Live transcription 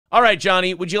All right,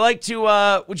 Johnny. Would you like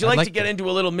to get into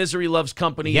a little Misery Loves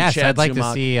Company? Yes, Chad I'd like Zumock?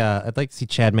 to see. I'd like to see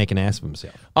Chad make an ass of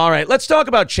himself. All right, let's talk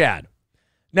about Chad.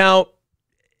 Now,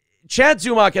 Chad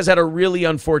Zumock has had a really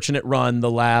unfortunate run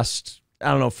the last,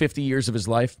 50 years of his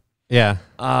life. Yeah.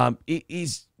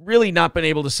 He's really not been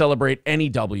able to celebrate any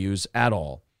W's at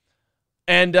all.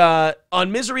 And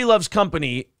on Misery Loves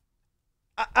Company,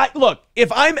 look,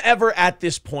 if I'm ever at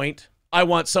this point, I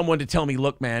want someone to tell me,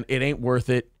 look, man, it ain't worth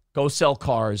it. Go sell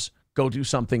cars. Go do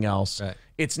something else. Right.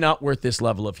 It's not worth this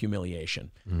level of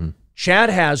humiliation. Mm-hmm. Chad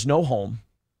has no home.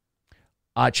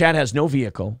 Chad has no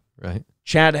vehicle. Right.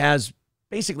 Chad has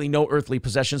basically no earthly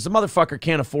possessions. The motherfucker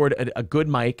can't afford a good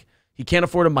mic. He can't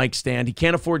afford a mic stand. He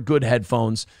can't afford good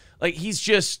headphones. Like, he's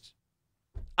just,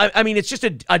 I mean, it's just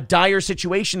a dire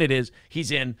situation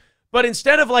he's in. But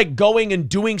instead of like going and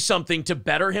doing something to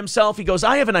better himself, he goes,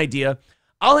 I have an idea.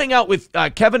 I'll hang out with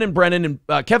Kevin Brennan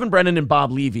and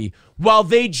Bob Levy while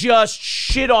they just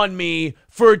shit on me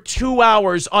for 2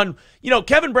 hours on,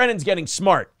 Kevin Brennan's getting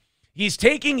smart. He's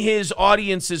taking his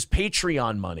audience's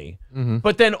Patreon money,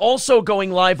 but then also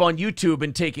going live on YouTube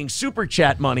and taking super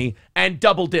chat money and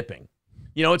double dipping.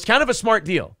 It's kind of a smart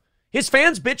deal. His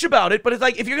fans bitch about it, but it's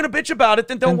like, if you're going to bitch about it,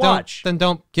 then don't watch. Then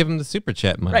don't give him the super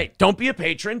chat money. Right. Don't be a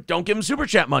patron. Don't give him super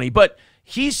chat money. But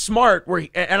he's smart,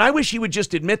 and I wish he would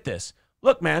just admit this.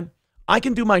 Look, man, I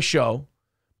can do my show.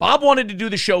 Bob wanted to do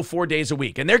the show 4 days a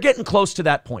week, and they're getting close to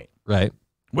that point. Right.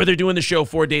 Where they're doing the show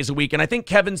 4 days a week. And I think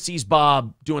Kevin sees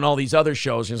Bob doing all these other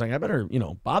shows. He's like, I better,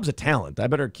 Bob's a talent. I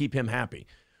better keep him happy.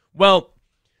 Well,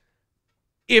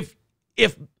 if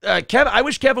Kevin, I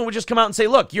wish Kevin would just come out and say,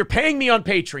 look, you're paying me on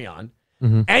Patreon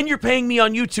and you're paying me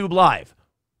on YouTube Live.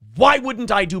 Why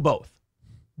wouldn't I do both?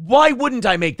 Why wouldn't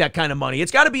I make that kind of money?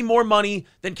 It's got to be more money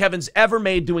than Kevin's ever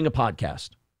made doing a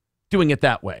podcast. Doing it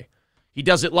that way. He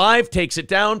does it live, takes it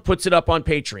down, puts it up on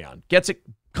Patreon. Gets it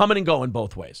coming and going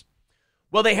both ways.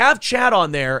 Well, they have Chad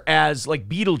on there as like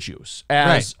Beetlejuice,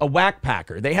 as a whack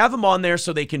packer. They have him on there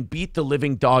so they can beat the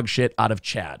living dog shit out of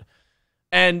Chad.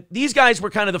 And these guys were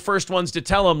kind of the first ones to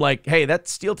tell him, like, hey, that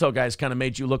Steel Toe guy's kind of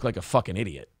made you look like a fucking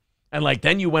idiot. And like,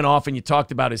 then you went off and you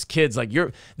talked about his kids. Like,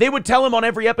 they would tell him on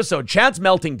every episode, Chad's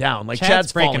melting down. Like,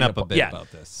 Chad's breaking up a bit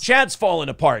about this. Chad's falling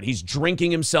apart. He's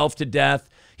drinking himself to death.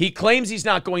 He claims he's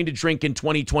not going to drink in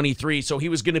 2023, so he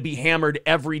was going to be hammered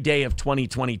every day of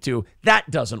 2022. That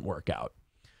doesn't work out.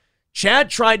 Chad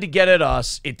tried to get at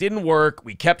us. It didn't work.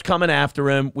 We kept coming after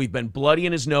him. We've been bloody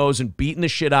in his nose and beating the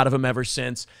shit out of him ever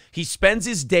since. He spends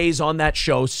his days on that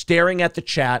show staring at the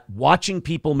chat, watching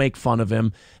people make fun of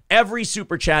him. Every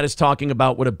super chat is talking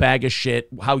about what a bag of shit,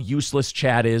 how useless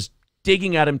Chad is,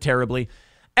 digging at him terribly.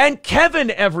 And Kevin,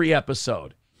 every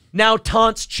episode, now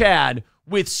taunts Chad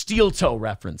with Steel Toe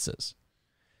references.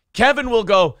 Kevin will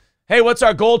go, hey, what's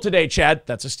our goal today, Chad?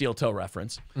 That's a Steel Toe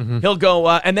reference. He'll go,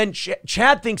 and then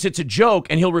Chad thinks it's a joke,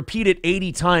 and he'll repeat it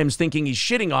 80 times thinking he's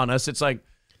shitting on us. It's like,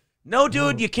 no,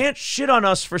 dude, you can't shit on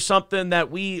us for something that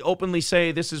we openly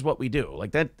say this is what we do.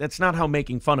 Like, that's not how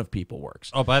making fun of people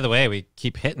works. Oh, by the way, we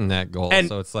keep hitting that goal,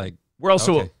 so it's like...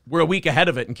 We're a week ahead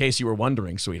of it, in case you were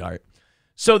wondering, sweetheart.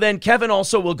 So then Kevin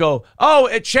also will go, oh,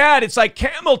 Chad, it's like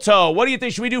Camel Toe. What do you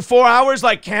think? Should we do 4 hours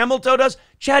like Camel Toe does?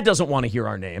 Chad doesn't want to hear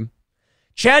our name.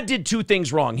 Chad did two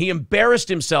things wrong. He embarrassed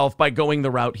himself by going the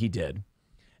route he did.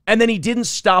 And then he didn't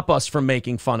stop us from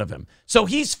making fun of him. So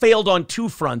he's failed on two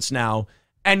fronts now.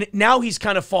 And now he's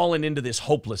kind of fallen into this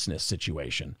hopelessness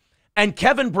situation. And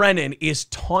Kevin Brennan is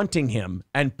taunting him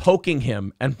and poking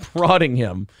him and prodding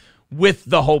him with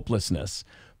the hopelessness,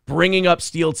 bringing up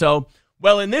Steel Toe.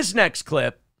 Well, in this next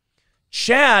clip,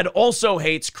 Chad also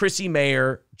hates Chrissy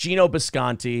Mayer, Gino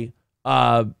Bisconti,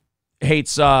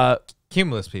 hates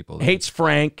cumulus people, hates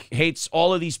Frank, hates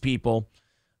all of these people,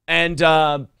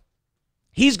 and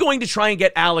he's going to try and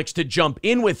get Alex to jump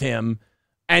in with him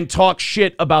and talk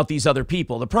shit about these other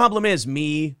people. The problem is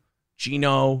me,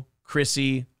 Gino,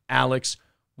 Chrissy, Alex,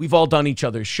 we've all done each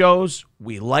other's shows.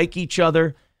 We like each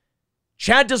other.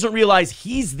 Chad doesn't realize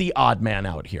he's the odd man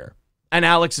out here. And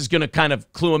Alex is going to kind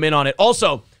of clue him in on it.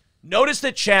 Also, notice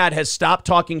that Chad has stopped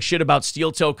talking shit about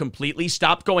Steel Toe completely,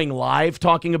 stopped going live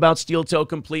talking about Steel Toe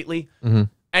completely. And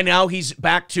now he's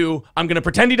back to, I'm going to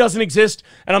pretend he doesn't exist,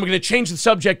 and I'm going to change the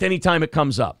subject anytime it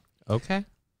comes up. Okay.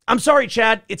 I'm sorry,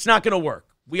 Chad. It's not going to work.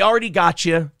 We already got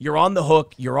you. You're on the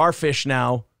hook. You're our fish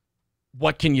now.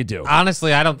 What can you do?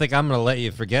 Honestly, I don't think I'm going to let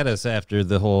you forget us after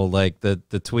the whole, like, the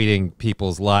tweeting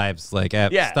people's lives. Like,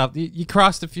 stuff. You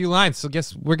crossed a few lines, so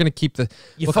guess we're going to keep the,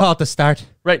 we'll call it the start.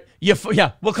 Right.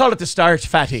 Yeah, we'll call it the start,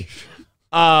 fatty.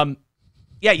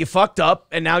 Yeah, you fucked up,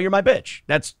 and now you're my bitch.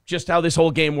 That's just how this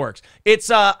whole game works. It's,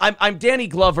 I'm Danny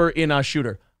Glover in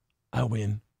Shooter. I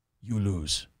win, you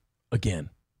lose. again.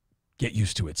 Get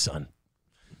used to it, son.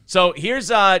 So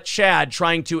here's Chad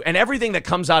trying to, and everything that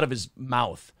comes out of his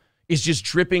mouth is just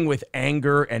dripping with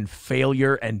anger and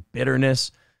failure and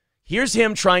bitterness. Here's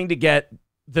him trying to get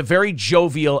the very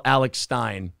jovial Alex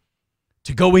Stein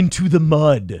to go into the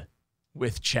mud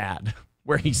with Chad,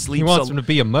 where he sleeps. He wants him to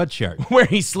be a mud shark. Where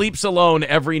he sleeps alone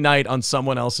every night on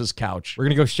someone else's couch. We're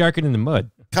going to go sharking in the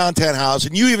mud. Content house,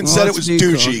 and you even said it was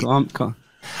douchey.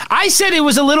 I said it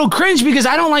was a little cringe because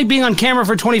I don't like being on camera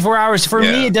for 24 hours. For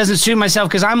me, it doesn't suit myself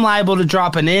because I'm liable to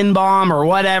drop an N-bomb or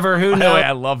whatever. Who knows?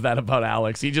 I love that about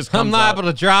Alex. He just comes I'm liable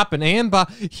to drop an N-bomb.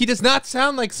 He does not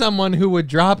sound like someone who would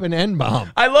drop an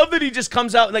N-bomb. I love that he just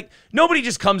comes out. Like, nobody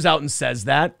just comes out and says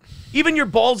that. Even your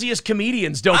ballsiest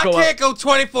comedians don't go. I can't go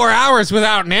 24 hours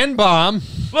without an N-bomb.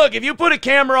 Look, if you put a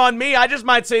camera on me, I just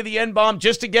might say the N-bomb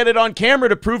just to get it on camera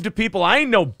to prove to people I ain't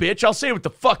no bitch. I'll say what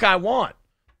the fuck I want.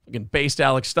 Fucking based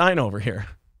Alex Stein over here.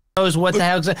 What the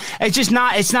hell? It's just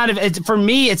not. For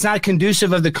me, it's not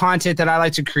conducive of the content that I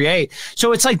like to create.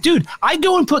 So it's like, dude, I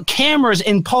go and put cameras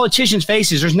in politicians'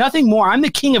 faces. There's nothing more. I'm the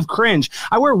king of cringe.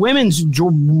 I wear women's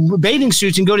bathing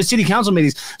suits and go to city council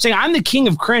meetings saying I'm the king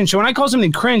of cringe. So when I call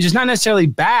something cringe, it's not necessarily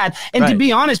bad. And to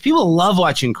be honest, people love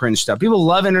watching cringe stuff. People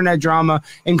love internet drama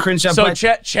and cringe stuff. So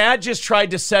Chad just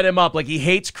tried to set him up. Like, he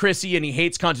hates Chrissy and he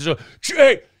hates content. So,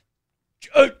 hey,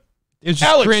 it's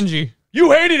just Alex, cringy.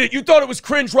 You hated it. You thought it was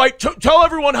cringe, right? Tell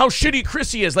everyone how shitty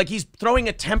Chrissy is. Like, he's throwing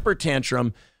a temper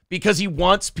tantrum because he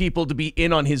wants people to be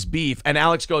in on his beef. And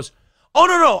Alex goes, oh,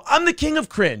 no, I'm the king of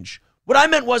cringe. What I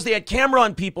meant was they had camera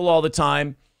on people all the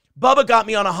time. Bubba got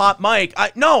me on a hot mic.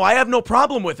 No, I have no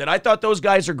problem with it. I thought those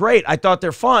guys are great. I thought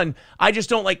they're fun. I just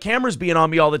don't like cameras being on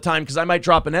me all the time because I might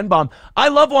drop an N-bomb. I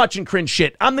love watching cringe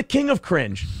shit. I'm the king of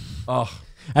cringe. Oh.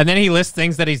 And then he lists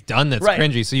things that he's done that's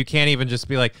cringy, so you can't even just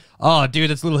be like, oh, dude,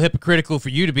 that's a little hypocritical for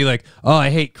you to be like, oh, I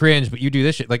hate cringe, but you do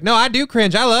this shit. Like, no, I do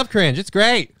cringe. I love cringe. It's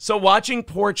great. So watching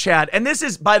poor Chad, and this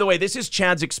is, by the way, this is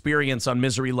Chad's experience on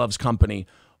Misery Loves Company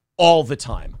all the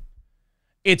time.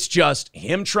 It's just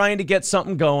him trying to get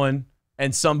something going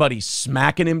and somebody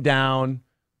smacking him down,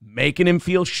 making him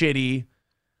feel shitty.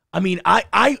 I mean,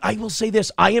 I will say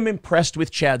this. I am impressed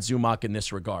with Chad Zumock in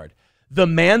this regard. The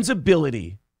man's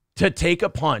ability to take a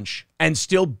punch and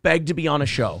still beg to be on a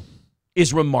show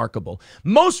is remarkable.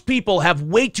 Most people have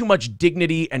way too much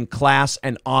dignity and class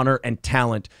and honor and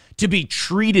talent to be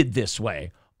treated this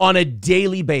way on a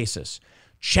daily basis.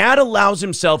 Chad allows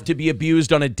himself to be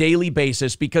abused on a daily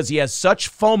basis because he has such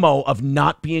FOMO of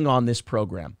not being on this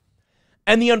program.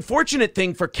 And the unfortunate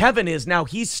thing for Kevin is now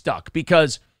he's stuck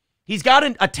because he's got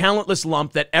a talentless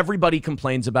lump that everybody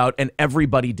complains about and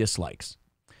everybody dislikes.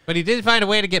 But he did find a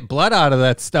way to get blood out of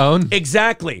that stone.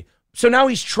 Exactly. So now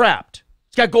he's trapped.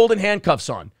 He's got golden handcuffs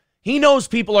on. He knows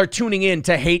people are tuning in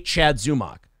to hate Chad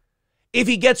Zumock. If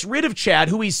he gets rid of Chad,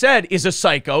 who he said is a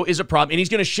psycho, is a problem, and he's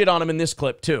going to shit on him in this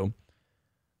clip too,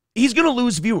 he's going to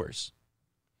lose viewers.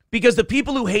 Because the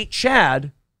people who hate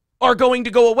Chad are going to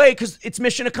go away because it's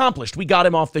mission accomplished. We got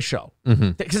him off the show.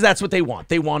 Because that's what they want.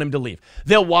 They want him to leave.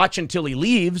 They'll watch until he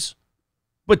leaves,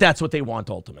 but that's what they want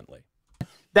ultimately.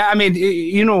 I mean,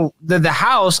 you know, the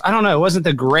house, I don't know, it wasn't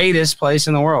the greatest place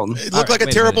in the world. It looked like a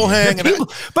terrible hang.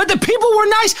 But the people were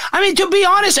nice. I mean, to be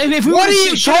honest, if we what are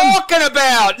you talking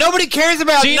about? Nobody cares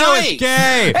about Gino's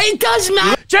gay. It does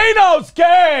matter. Gino's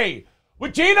gay.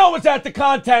 Well, Gino was at the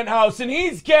content house, and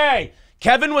he's gay.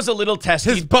 Kevin was a little testy.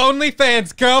 His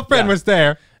OnlyFans girlfriend was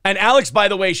there. And Alex, by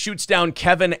the way, shoots down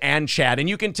Kevin and Chad. And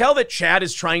you can tell that Chad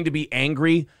is trying to be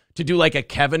angry to do like a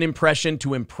Kevin impression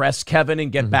to impress Kevin and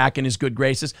get back in his good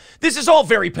graces. This is all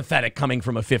very pathetic coming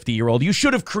from a 50-year-old. You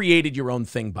should have created your own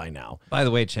thing by now. By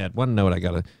the way, Chad, one note I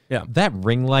got to... That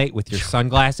ring light with your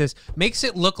sunglasses makes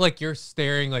it look like you're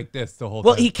staring like this the whole time.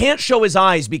 Well, he can't show his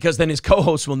eyes because then his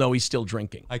co-host will know he's still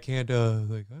drinking. I can't,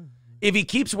 If he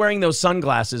keeps wearing those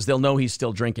sunglasses, they'll know he's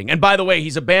still drinking. And by the way,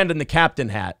 he's abandoned the captain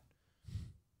hat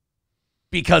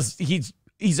because he's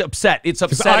upset. It's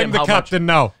upset him how much. I'm the captain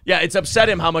now. Yeah, it's upset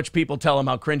him how much people tell him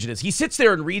how cringe it is. He sits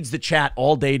there and reads the chat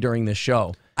all day during this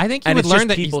show. I think he would learn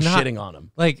that people he's not shitting on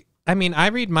him. Like, I mean, I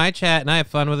read my chat and I have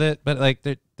fun with it, but like,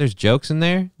 there's jokes in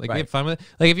there. Like, we have fun with it.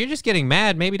 Like, if you're just getting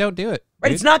mad, maybe don't do it.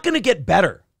 Right? It's not going to get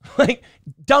better. Like,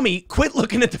 dummy, quit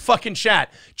looking at the fucking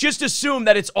chat. Just assume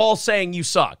that it's all saying you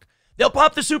suck. They'll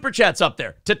pop the super chats up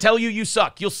there to tell you you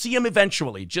suck. You'll see them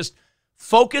eventually. Just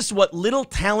focus what little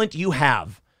talent you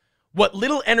have, what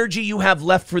little energy you have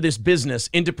left for this business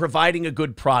into providing a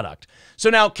good product. So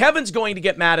now Kevin's going to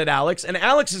get mad at Alex, and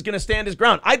Alex is going to stand his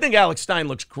ground. I think Alex Stein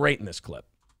looks great in this clip.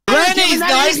 Lenny's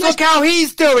nice. Look how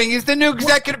he's doing. He's the new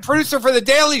executive producer for The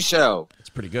Daily Show.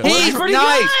 pretty good. He's pretty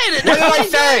nice. good. What did I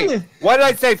say? What did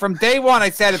I say? From day one, I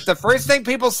said if the first thing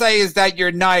people say is that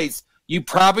you're nice, you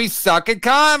probably suck at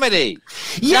comedy.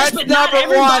 Yes, That's but not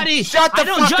number everybody. one. Shut the I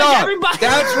don't fuck judge up. everybody.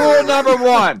 That's rule number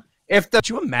one. Could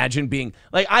you imagine being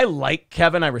like, I like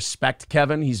Kevin. I respect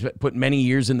Kevin. He's put many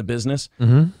years in the business.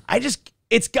 I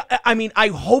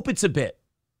hope it's a bit.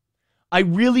 I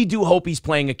really do hope he's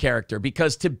playing a character,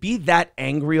 because to be that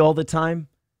angry all the time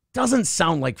doesn't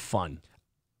sound like fun.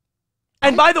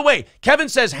 And by the way, Kevin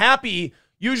says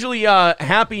usually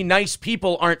happy, nice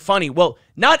people aren't funny. Well,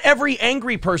 not every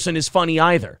angry person is funny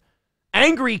either.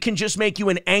 Angry can just make you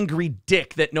an angry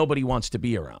dick that nobody wants to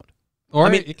be around.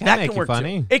 Or it can make you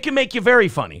funny. Too. It can make you very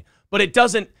funny, but it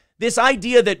doesn't. This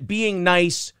idea that being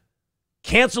nice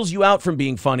cancels you out from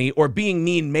being funny, or being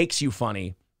mean makes you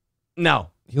funny. No.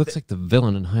 He looks like the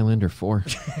villain in Highlander 4.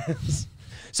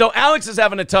 So Alex is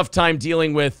having a tough time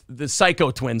dealing with the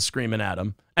psycho twins screaming at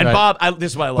him. And right. Bob,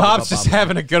 this is what I love. Bob's just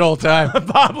having a good old time.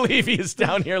 Bob Levy is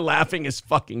down here laughing his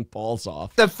fucking balls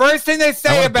off. The first thing they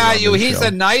say about you, he's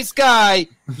a nice guy.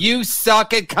 You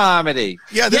suck at comedy.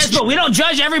 Yeah, yes, but we don't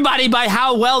judge everybody by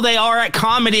how well they are at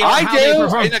comedy. Or I how do. They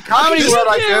perform. In the comedy world,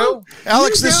 I do.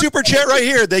 Alex, the super chat right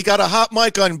here. They got a hot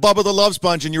mic on Bubba the Love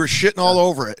Sponge, and you were shitting all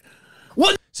over it.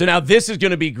 What? So now this is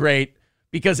going to be great,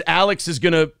 because Alex is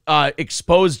going to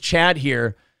expose Chad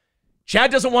here. Chad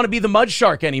doesn't want to be the mud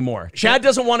shark anymore. Chad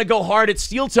doesn't want to go hard at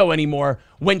Steel Toe anymore.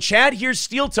 When Chad hears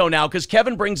Steel Toe now, because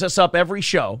Kevin brings us up every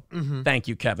show. Thank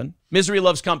you, Kevin. Misery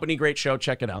Loves Company, great show.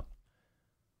 Check it out.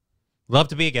 Love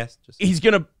to be a guest. He's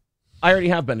going to... I already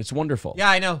have been. It's wonderful. Yeah,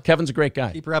 I know. Kevin's a great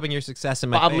guy. Keep rubbing your success in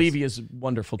my Bob face. Levy is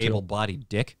wonderful, too. Able-bodied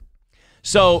dick.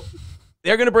 So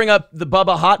they're going to bring up the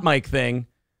Bubba hot mic thing,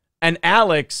 and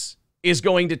Alex is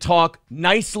going to talk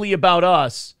nicely about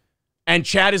us, and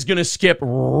Chad is going to skip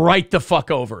right the fuck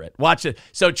over it. Watch it.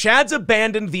 So Chad's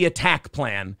abandoned the attack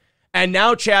plan, and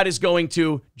now Chad is going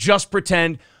to just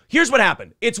pretend. Here's what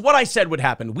happened. It's what I said would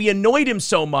happen. We annoyed him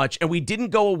so much, and we didn't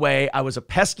go away. I was a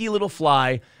pesky little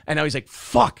fly, and now he's like,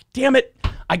 fuck, damn it.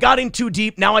 I got in too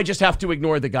deep. Now I just have to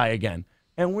ignore the guy again.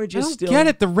 And we're just still... get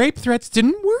it. The rape threats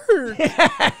didn't work.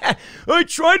 I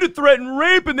tried to threaten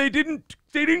rape, and they didn't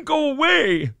go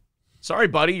away. Sorry,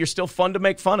 buddy. You're still fun to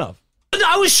make fun of.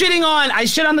 I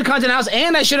shit on the Content House,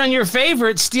 and I shit on your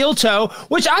favorite, Steel Toe,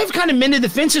 which I've kind of mended the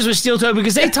fences with Steel Toe,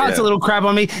 because they talked a little crap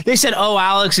on me. They said, oh,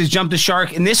 Alex has jumped the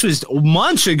shark, and this was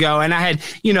months ago, and I had,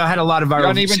 had a lot of viral You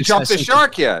don't even jump the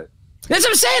shark yet. That's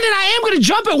what I'm saying, and I am going to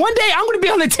jump it. One day, I'm going to be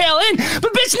on the tail end,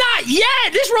 but it's not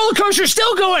yet. This roller coaster is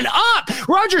still going up.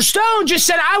 Roger Stone just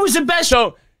said I was the best.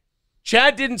 So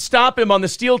Chad didn't stop him on the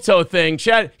Steel Toe thing.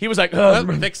 Chad, he was like,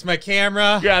 fix my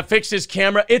camera. Yeah, fix his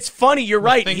camera. It's funny. You're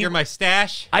right. Finger my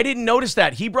stash. I didn't notice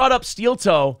that. He brought up Steel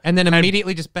Toe. And then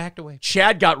immediately just backed away.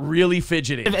 Chad got really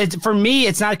fidgety. For me,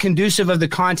 it's not conducive of the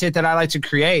content that I like to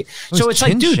create. So it's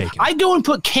like, dude, I go and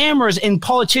put cameras in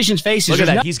politicians' faces. Look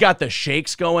at that. He's got the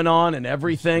shakes going on and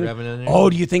everything.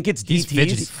 Oh, do you think it's DTs? He's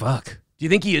fidgety. Fuck. Do you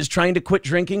think he is trying to quit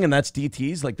drinking and that's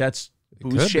DTs? Like that's...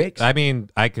 booze shakes? I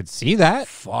mean, I could see that.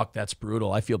 Fuck, that's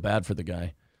brutal. I feel bad for the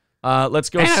guy.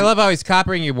 Let's go. And I love how he's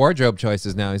copying your wardrobe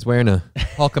choices now. He's wearing a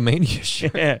Hulkamania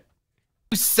shirt.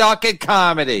 You suck at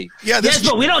comedy. Yeah, yes,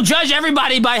 but we don't judge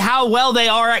everybody by how well they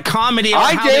are at comedy.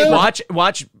 I do.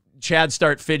 Watch Chad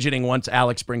start fidgeting once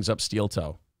Alex brings up Steel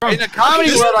Toe. In the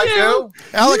comedy world, I do.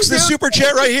 Alex, the super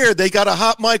chat right here. They got a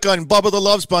hot mic on Bubba the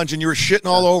Love Sponge, and you were shitting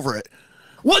all over it.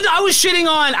 Well, I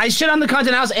shit on the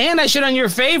Content House, and I shit on your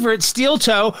favorite, Steel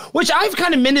Toe, which I've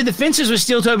kind of mended the fences with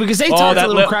Steel Toe, because they talked a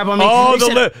little crap on me. Oh,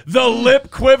 the lip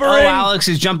quivering. Oh, Alex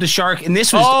has jumped the shark, and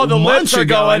this was months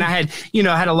ago, and I had,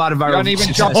 had a lot of viral. You don't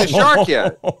even jump the shark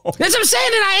yet. That's what I'm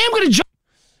saying, and I am going to jump.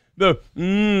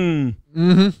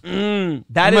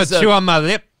 That is chew on my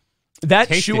lip.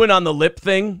 That chewing on the lip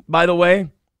thing, by the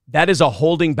way, that is a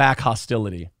holding back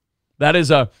hostility. That is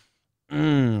a...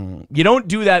 You don't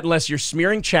do that unless you're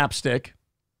smearing chapstick.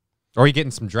 Or you're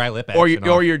getting some dry lip action.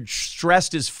 Or you're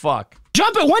stressed as fuck.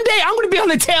 Jump it. One day, I'm going to be on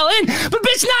the tail end, but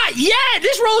it's not yet.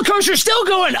 This roller coaster is still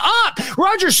going up.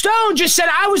 Roger Stone just said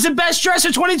I was the best dresser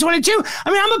of 2022.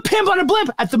 I mean, I'm a pimp on a blimp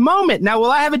at the moment. Now,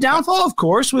 will I have a downfall? Of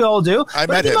course, we all do. I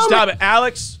met him. Stop it.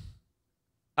 Alex,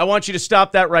 I want you to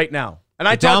stop that right now. And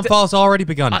the downfall's already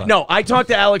begun. No, I talked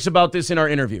to Alex about this in our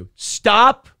interview.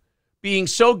 Stop being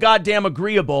so goddamn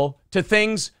agreeable to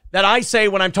things that I say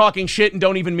when I'm talking shit and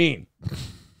don't even mean.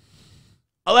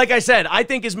 Like I said, I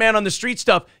think his man on the street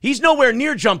stuff, he's nowhere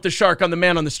near jumped the shark on the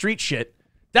man on the street shit.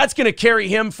 That's going to carry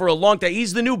him for a long time.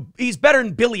 He's better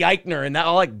than Billy Eichner and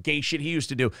all that gay shit he used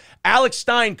to do. Alex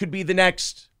Stein could be the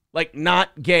next, like, not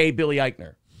gay Billy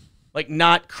Eichner. Like,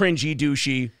 not cringy,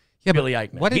 douchey. Yeah, Billy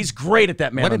Eichner. He's great at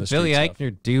that man on the street. What did Billy stuff.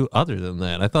 Eichner do other than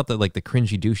that? I thought that like the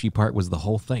cringy douchey part was the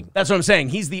whole thing. That's what I'm saying.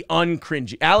 He's the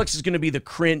uncringy. Alex is going to be the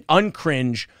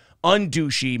uncringe,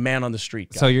 undouchey man on the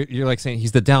street guy. So you're like saying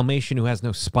he's the Dalmatian who has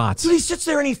no spots. Dude, he sits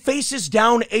there and he faces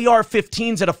down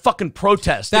AR-15s at a fucking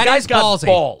protest. That the guy's got ballsy.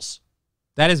 balls.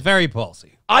 That is very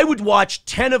ballsy. I would watch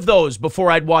 10 of those before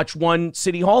I'd watch one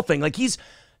City Hall thing. Like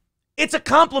it's a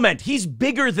compliment. He's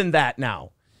bigger than that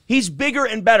now. He's bigger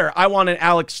and better. I want an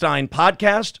Alex Stein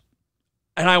podcast,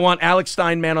 and I want Alex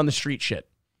Stein man on the street shit,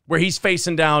 where he's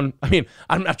facing down. I mean,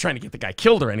 I'm not trying to get the guy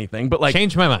killed or anything, but like,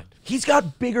 change my mind. He's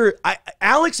got bigger.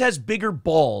 Alex has bigger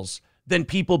balls than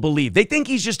people believe. They think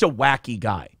he's just a wacky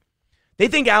guy. They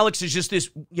think Alex is just this,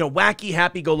 wacky,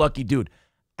 happy-go-lucky dude.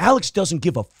 Alex doesn't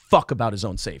give a fuck about his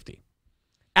own safety.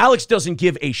 Alex doesn't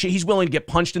give a shit. He's willing to get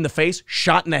punched in the face,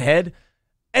 shot in the head,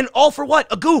 and all for what?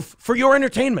 A goof, for your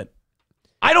entertainment.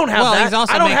 I don't have that. He's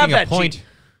also I don't making have that a point.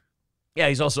 Yeah,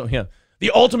 he's also,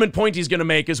 The ultimate point he's going to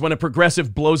make is when a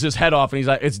progressive blows his head off and he's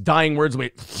like, it's dying words.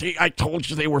 Wait, see, I told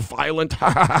you they were violent.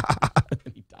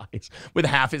 And he dies with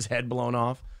half his head blown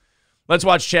off. Let's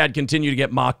watch Chad continue to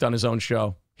get mocked on his own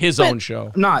show. Own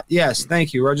show. Yes,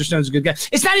 thank you. Roger Stone's a good guy.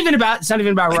 It's not even about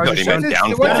Roger Stone.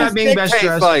 What's his dick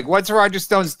taste like? What's Roger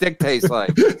Stone's dick taste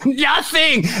like?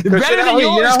 Nothing. Better than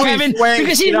yours, Kevin.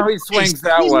 Because he swings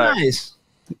that way. Nice.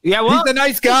 Yeah, well, he's a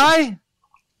nice guy.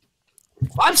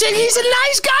 I'm saying he's a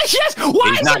nice guy. Yes.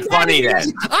 Why he's not funny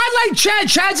then. I like Chad.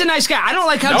 Chad's a nice guy. I don't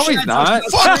like how he's not.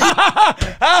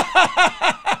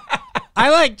 I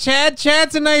like Chad.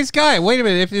 Chad's a nice guy. Wait a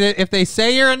minute. If they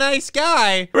say you're a nice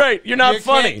guy, right, you're not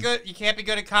funny. You can't be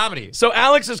good at comedy. So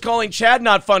Alex is calling Chad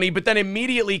not funny, but then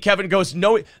immediately Kevin goes,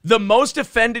 no. The most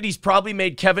offended he's probably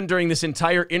made Kevin during this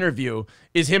entire interview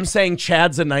is him saying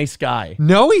Chad's a nice guy.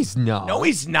 No, he's not. No,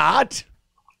 he's not.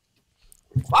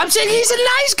 I'm saying he's a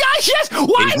nice guy. Yes.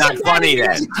 Why he's not funny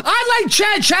then. I like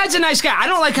Chad. Chad's a nice guy. I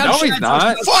don't like how he's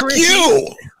not. Fuck you.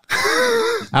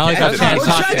 I like how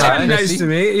Chad's nice to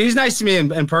me. He's nice to me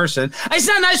in person. It's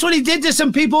not nice what he did to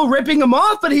some people ripping him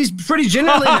off, but he's pretty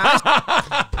genuinely nice.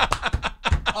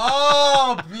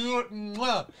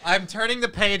 I'm turning the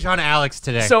page on Alex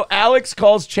today. So Alex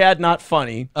calls Chad not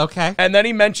funny. Okay. And then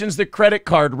he mentions the credit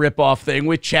card ripoff thing,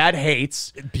 which Chad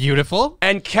hates. Beautiful.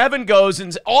 And Kevin goes,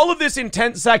 and all of this in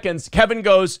 10 seconds, Kevin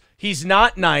goes, he's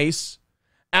not nice.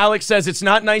 Alex says, it's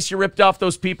not nice you ripped off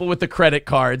those people with the credit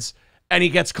cards. And he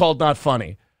gets called not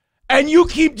funny. And you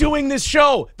keep doing this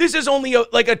show. This is only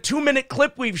like a 2-minute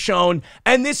clip we've shown.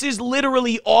 And this is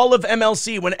literally all of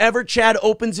MLC. Whenever Chad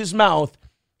opens his mouth,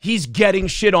 he's getting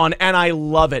shit on. And I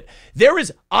love it.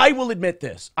 I will admit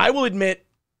this. I will admit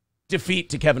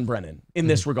defeat to Kevin Brennan in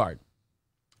this regard.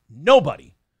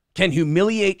 Nobody can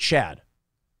humiliate Chad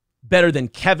better than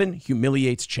Kevin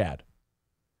humiliates Chad.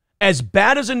 As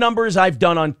bad as a number as I've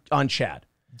done on Chad.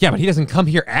 Yeah, but he doesn't come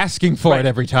here asking for it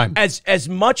every time. As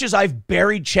much as I've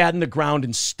buried Chad in the ground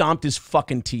and stomped his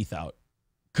fucking teeth out,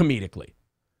 comedically,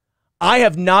 I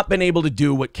have not been able to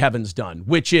do what Kevin's done,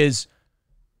 which is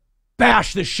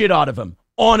bash the shit out of him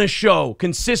on a show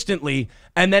consistently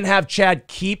and then have Chad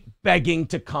keep begging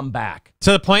to come back.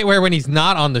 To the point where when he's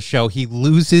not on the show, he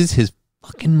loses his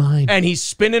fucking mind. And he's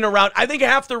spinning around. I think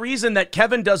half the reason that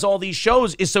Kevin does all these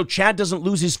shows is so Chad doesn't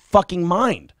lose his fucking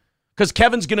mind. Because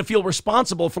Kevin's going to feel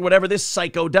responsible for whatever this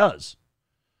psycho does.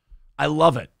 I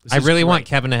love it. I really want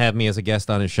Kevin to have me as a guest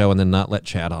on his show and then not let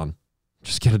Chad on.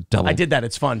 Just get a double. I did that.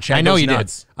 It's fun. Chad I know goes you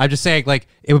nuts. did. I'm just saying, like,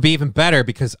 it would be even better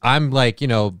because I'm like,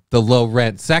 the low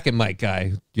rent second mic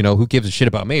guy, who gives a shit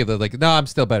about me. They're like, no, I'm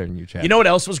still better than you, Chad. You know what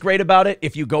else was great about it?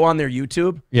 If you go on their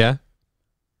YouTube. Yeah.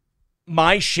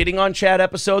 My shitting on Chad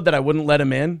episode that I wouldn't let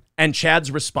him in and Chad's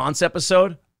response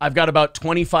episode, I've got about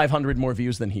 2,500 more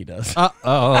views than he does.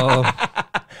 Uh-oh.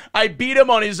 I beat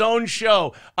him on his own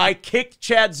show. I kicked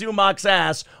Chad Zumock's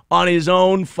ass on his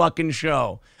own fucking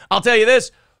show. I'll tell you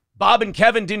this, Bob and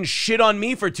Kevin didn't shit on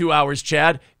me for 2 hours,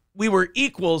 Chad. We were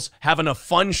equals having a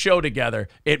fun show together.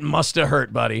 It must have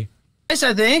hurt, buddy. Yes,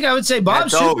 I think. I would say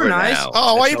Bob's super nice. Now.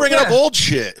 Oh, why are you bringing up old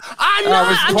shit? I'm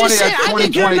not. I'm just saying. I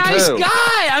think you're a nice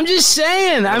guy. I'm just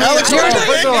saying. I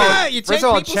mean, first of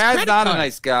all, Chad's not a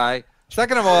nice guy.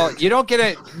 Second of all, you don't get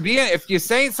it. If you're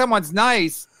saying someone's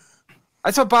nice,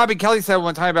 that's what Bobby Kelly said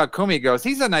one time about Kumi. He goes,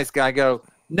 he's a nice guy. I go,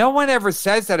 no one ever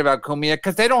says that about Kumi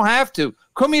because they don't have to.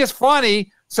 Kumi is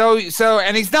funny,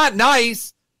 and he's not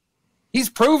nice. He's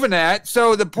proven that.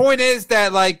 So the point is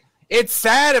that, like, it's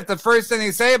sad if the first thing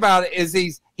they say about it is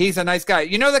he's a nice guy.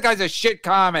 The guy's a shit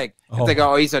comic. If they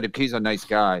go, he's a nice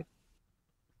guy.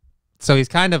 So he's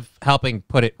kind of helping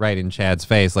put it right in Chad's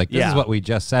face. Like, this is what we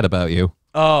just said about you.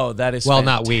 Oh, that is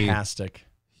not we. fantastic.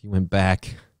 He went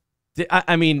back.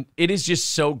 I mean, it is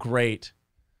just so great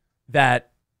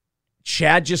that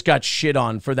Chad just got shit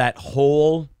on for that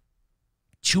whole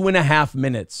 2.5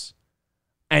 minutes.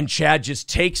 And Chad just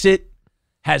takes it.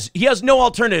 He has no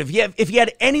alternative. If he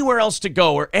had anywhere else to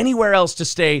go or anywhere else to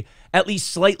stay at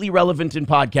least slightly relevant in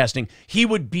podcasting, he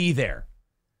would be there.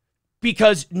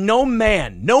 Because no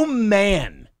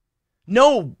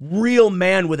real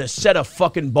man with a set of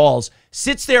fucking balls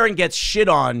sits there and gets shit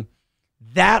on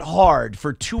that hard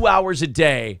for 2 hours a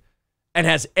day and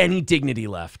has any dignity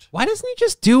left. Why doesn't he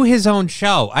just do his own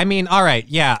show? I mean, all right,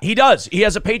 yeah. He does. He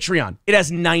has a Patreon. It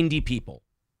has 90 people.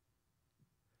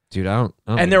 Dude, I don't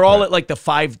and they're all at like the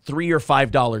 $3 or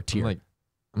 $5 tier.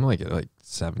 I'm like at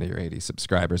 70 or 80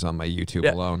 subscribers on my YouTube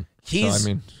alone. He's,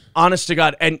 honest to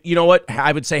God, and you know what?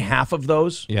 I would say half of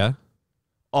those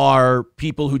are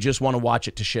people who just want to watch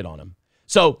it to shit on him.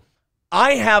 So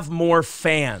I have more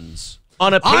fans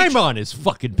on a Patreon. I'm on his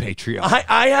fucking Patreon.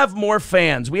 I have more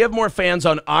fans. We have more fans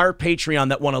on our Patreon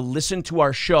that want to listen to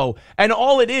our show. And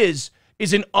all it is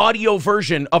an audio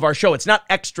version of our show. It's not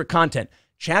extra content.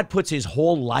 Chad puts his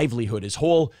whole livelihood, his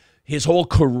whole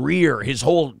career, his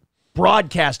whole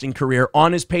broadcasting career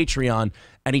on his Patreon,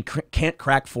 and he can't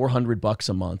crack $400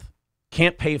 a month.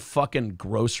 Can't pay fucking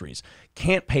groceries.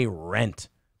 Can't pay rent.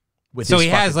 So he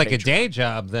has like Patreon. A day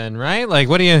job then, right? Like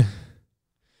what are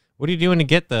you doing to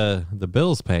get the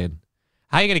bills paid?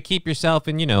 How are you going to keep yourself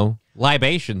in,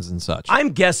 libations and such? I'm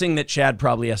guessing that Chad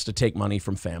probably has to take money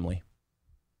from family.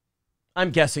 I'm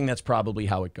guessing that's probably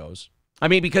how it goes. I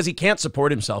mean, because he can't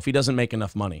support himself. He doesn't make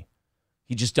enough money.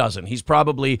 He just doesn't. He's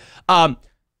probably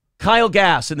Kyle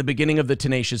Gass in the beginning of the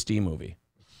Tenacious D movie.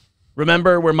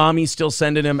 Remember where mommy's still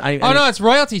sending him? No, it's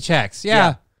royalty checks.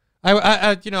 Yeah.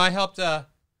 I helped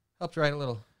write a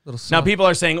little song. Now people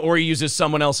are saying, or he uses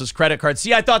someone else's credit card.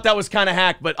 See, I thought that was kind of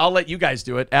hack, but I'll let you guys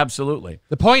do it. Absolutely.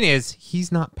 The point is,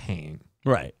 he's not paying.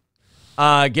 Right.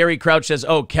 Gary Crouch says,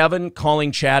 oh, Kevin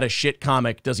calling Chad a shit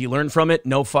comic. Does he learn from it?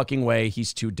 No fucking way.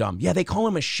 He's too dumb. Yeah, they call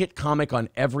him a shit comic on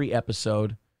every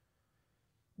episode.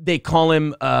 They call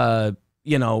him, a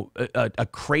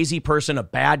crazy person, a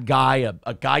bad guy,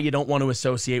 a guy you don't want to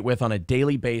associate with on a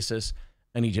daily basis,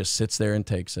 and he just sits there and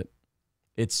takes it.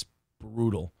 It's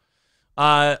brutal.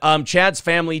 Chad's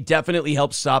family definitely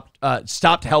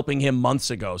stopped helping him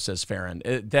months ago, says Farron.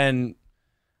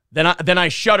 Then I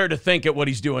shudder to think at what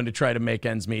he's doing to try to make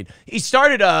ends meet. He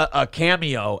started a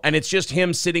Cameo, and it's just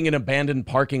him sitting in an abandoned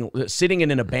parking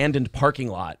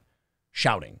lot,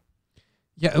 shouting.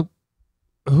 Yeah,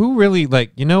 who really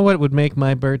you know what would make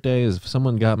my birthday is if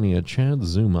someone got me a Chad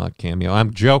Zumock Cameo.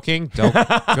 I'm joking. Don't.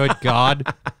 Good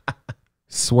God.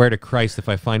 Swear to Christ if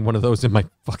I find one of those in my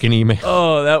fucking email.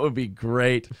 Oh, that would be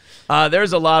great.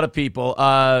 There's a lot of people.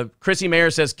 Chrissy Mayer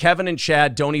says Kevin and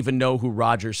Chad don't even know who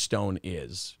Roger Stone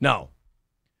is. No.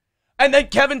 And then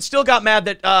Kevin still got mad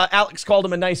that Alex called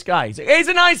him a nice guy. He's like, hey, he's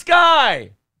a nice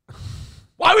guy.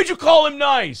 Why would you call him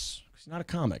nice? He's not a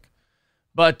comic.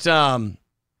 But,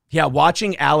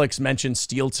 watching Alex mention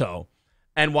Steel Toe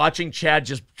and watching Chad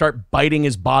just start biting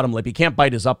his bottom lip. He can't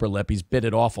bite his upper lip. He's bit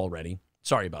it off already.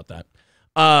 Sorry about that.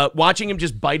 Watching him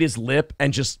just bite his lip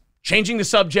and just changing the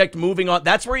subject, moving on.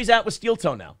 That's where he's at with Steel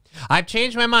Toe now. I've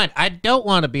changed my mind. I don't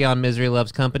want to be on Misery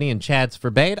Loves Company and Chad's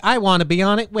forbade. I want to be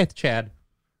on it with Chad.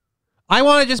 I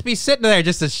want to just be sitting there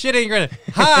just a shitting grin.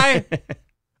 Hi.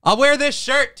 I'll wear this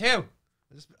shirt too.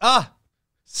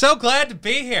 So glad to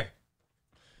be here.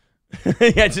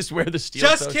 Yeah, just wear the Steel Toe.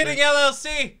 Just kidding, shirt.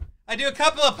 LLC. I do a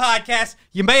couple of podcasts.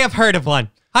 You may have heard of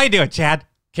one. How you doing, Chad?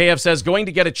 KF says, going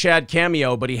to get a Chad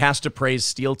cameo, but he has to praise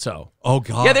Steel Toe. Oh,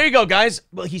 God. Yeah, there you go, guys.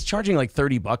 Well, he's charging like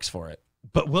 $30 for it.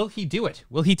 But will he do it?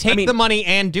 Will he take the money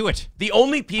and do it? The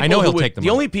only people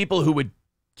only people who would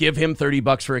give him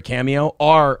 $30 for a cameo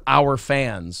are our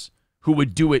fans who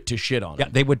would do it to shit on him. Yeah,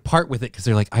 they would part with it because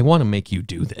they're like, I want to make you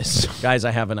do this. Guys,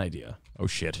 I have an idea. Oh,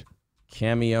 shit.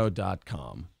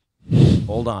 Cameo.com.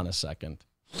 Hold on a second.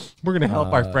 We're going to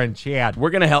help our friend Chad. We're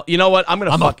going to help. You know what? I'm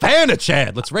a fan of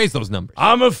Chad. Let's raise those numbers.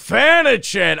 I'm a fan of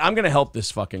Chad. I'm going to help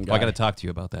this fucking guy. I got to talk to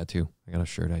you about that, too. I got a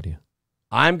shirt idea.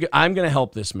 I'm going to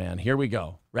help this man. Here we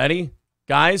go. Ready?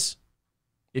 Guys,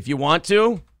 if you want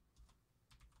to,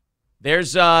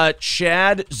 there's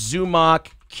Chad Zumock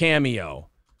cameo.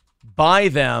 Buy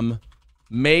them.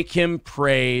 Make him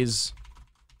praise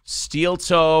Steel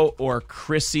Toe or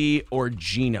Chrissy or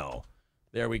Gino.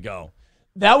 There we go.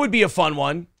 That would be a fun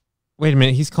one. Wait a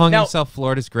minute. He's calling himself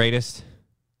Florida's greatest?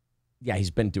 Yeah,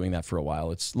 he's been doing that for a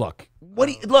while. Look,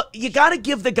 you got to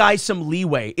give the guy some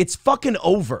leeway. It's fucking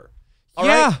over. All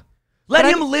right? Let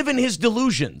him live in his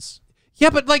delusions. Yeah,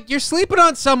 but like you're sleeping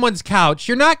on someone's couch.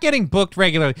 You're not getting booked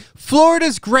regularly.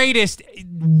 Florida's greatest.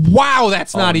 Wow,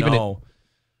 that's not even it.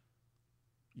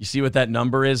 You see what that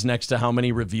number is next to how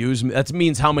many reviews? That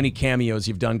means how many cameos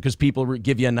you've done because people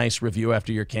give you a nice review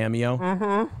after your cameo.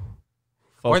 Mm-hmm.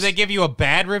 Or they give you a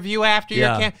bad review after your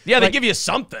cameo. Yeah, they give you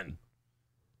something.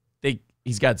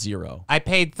 He's got 0. I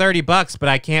paid $30, but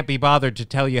I can't be bothered to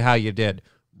tell you how you did.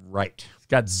 Right. He's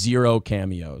got 0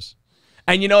 cameos.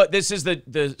 And you know what? This is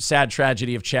the sad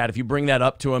tragedy of Chad. If you bring that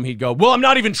up to him, he'd go, well, I'm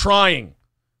not even trying.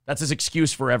 That's his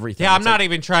excuse for everything. Yeah, I'm not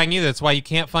even trying either. That's why you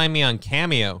can't find me on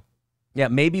Cameo. Yeah,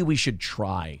 maybe we should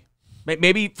try.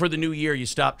 Maybe for the new year, you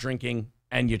stop drinking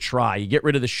and you try. You get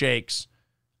rid of the shakes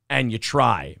and you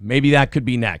try. Maybe that could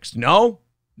be next. No?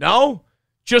 No?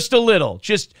 Just a little.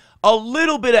 Just a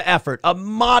little bit of effort. A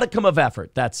modicum of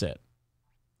effort. That's it.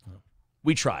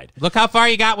 We tried. Look how far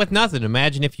you got with nothing.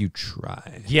 Imagine if you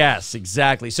tried. Yes,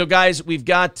 exactly. So, guys, we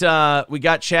got Chad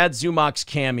Zumock's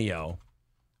cameo.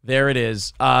 There it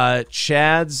is.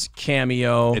 Chad's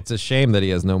cameo. It's a shame that he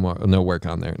has no work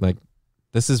on there. Like,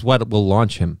 this is what will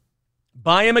launch him.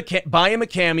 Buy him a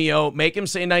cameo. Make him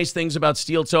say nice things about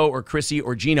Steel Toe or Chrissy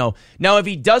or Gino. Now, if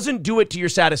he doesn't do it to your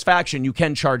satisfaction, you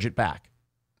can charge it back.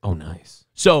 Oh, nice.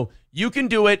 So you can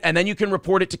do it, and then you can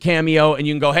report it to Cameo, and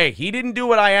you can go, hey, he didn't do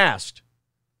what I asked.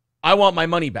 I want my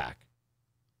money back.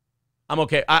 I'm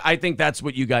okay. I think that's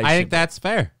what you guys should do. That's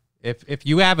fair. If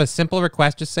you have a simple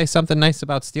request, just say something nice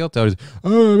about Steel Toe.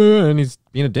 And he's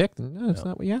being a dick. No, that's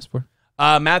not what you asked for.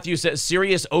 Matthew says,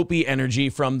 serious Opie energy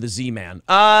from the Z-Man.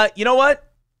 You know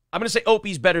what? I'm going to say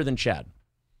Opie's better than Chad.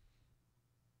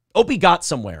 Opie got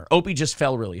somewhere. Opie just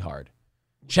fell really hard.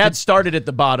 Chad started at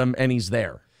the bottom, and he's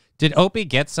there. Did Opie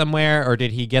get somewhere, or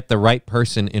did he get the right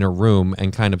person in a room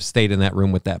and kind of stayed in that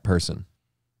room with that person?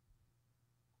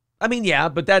 I mean, yeah,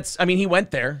 but he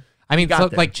went there. I mean, so,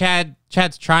 like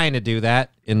Chad's trying to do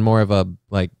that in more of a,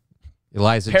 like,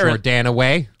 Eliza Jordana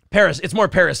way. It's more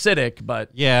parasitic, but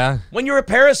yeah. When you're a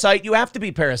parasite, you have to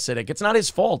be parasitic. It's not his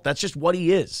fault. That's just what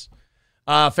he is.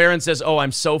 Farron says, "Oh,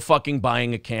 I'm so fucking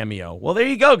buying a cameo." Well, there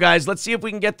you go, guys. Let's see if we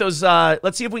can get those.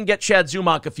 Let's see if we can get Chad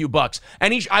Zumock a few bucks.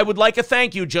 And I would like a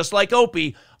thank you, just like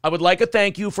Opie. I would like a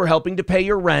thank you for helping to pay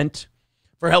your rent,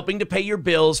 for helping to pay your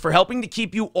bills, for helping to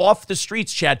keep you off the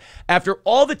streets, Chad. After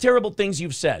all the terrible things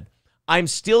you've said, I'm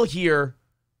still here,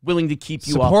 willing to keep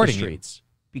you off the streets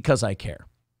because I care.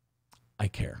 I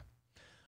care.